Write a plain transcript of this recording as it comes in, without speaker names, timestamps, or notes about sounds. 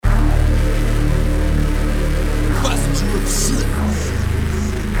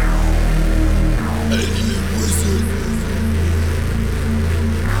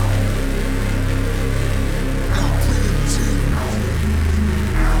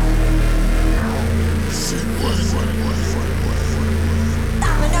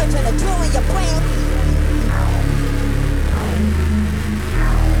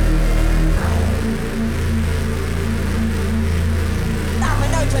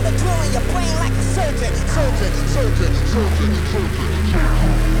the drill in your brain like a surgeon.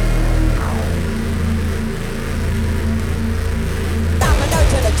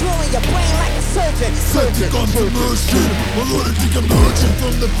 To the drill in your brain like a surgeon. Septic on submersion. A lot of think emerging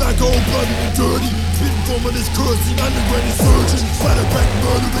from the back, all bloody and dirty. Spitting from this cursing underground insurgent. Splatter back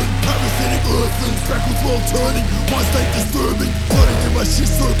murdering, parasitic earthlings. Backwards while turning, my state disturbing. Flooding in my shit,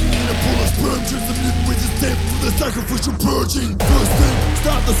 soaking in a pool of sperm. Trips of living with this death for the sacrificial purging. First thing,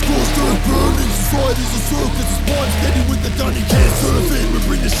 start the score, stir burning. Society's a circus, it's wide steady with the gun, you can't surf it. We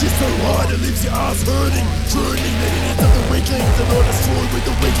bring the shit so hard, it leaves your ass hurting. Churning, letting into the weaklings. And all destroyed with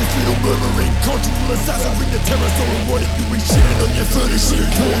the weakest little murmuring. Controllable assassin, bring the terror, so erotic. Doing shit on your furnishing.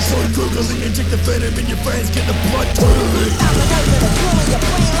 Torso gurgling, inject the venom in your veins, get the blood turning. I'm a nose to the drill in your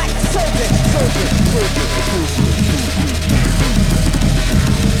brain like a surgeon.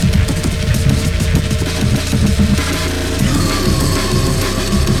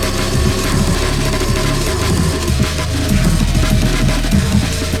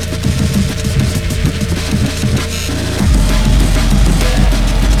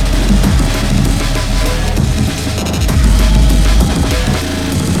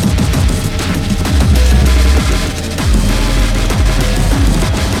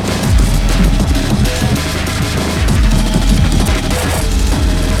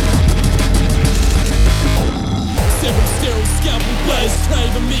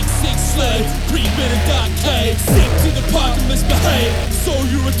 Sick to the park and misbehave. So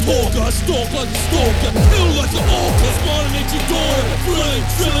you're a talker, I stalk like a stalker. Ill like an orca, spawning at your door. Thrilling,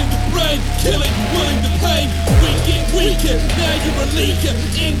 drilling the brain, killing, willing the pain. Weak get weaker, now you're a leaker.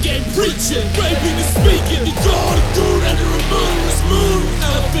 In-game preacher, raping and speaking. You're gone and good under a murderous moon.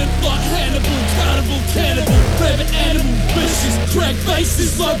 Elephant like Hannibal, carnival, cannibal. Favorite animal, vicious. Crack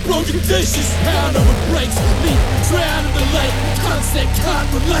faces like broken dishes. Pound over breaks, leap, drown in the lake. Cunts that can't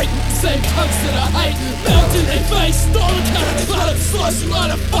relate, same cunts that I hate. Melt in their face, stolen carrot clutter. Slice you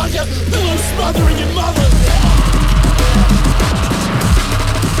motherfucker, pillow smothering your mother.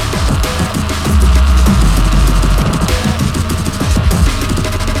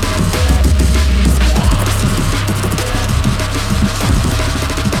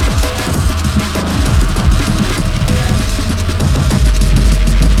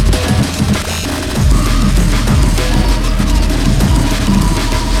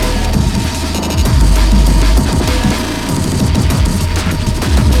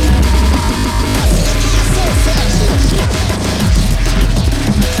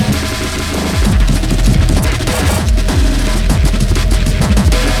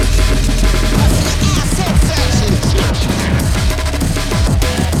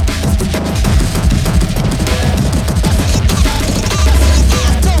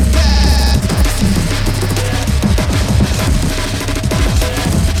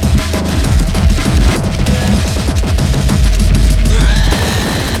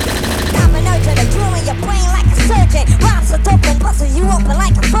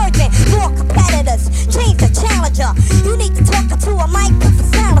 You need to talk to a mic with a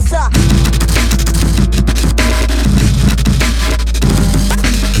silencer.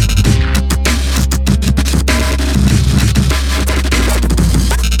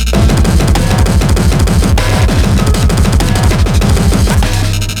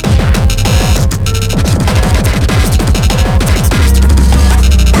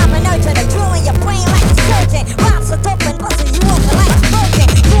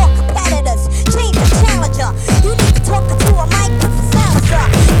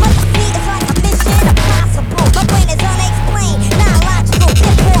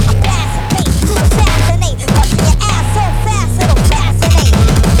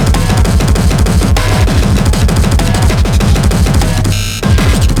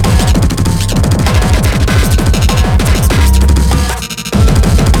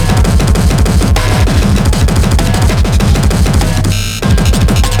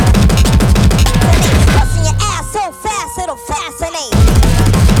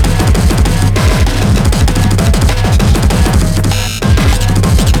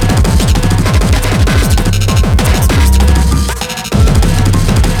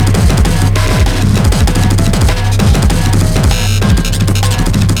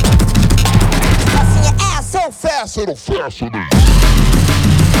 It'll fascinate.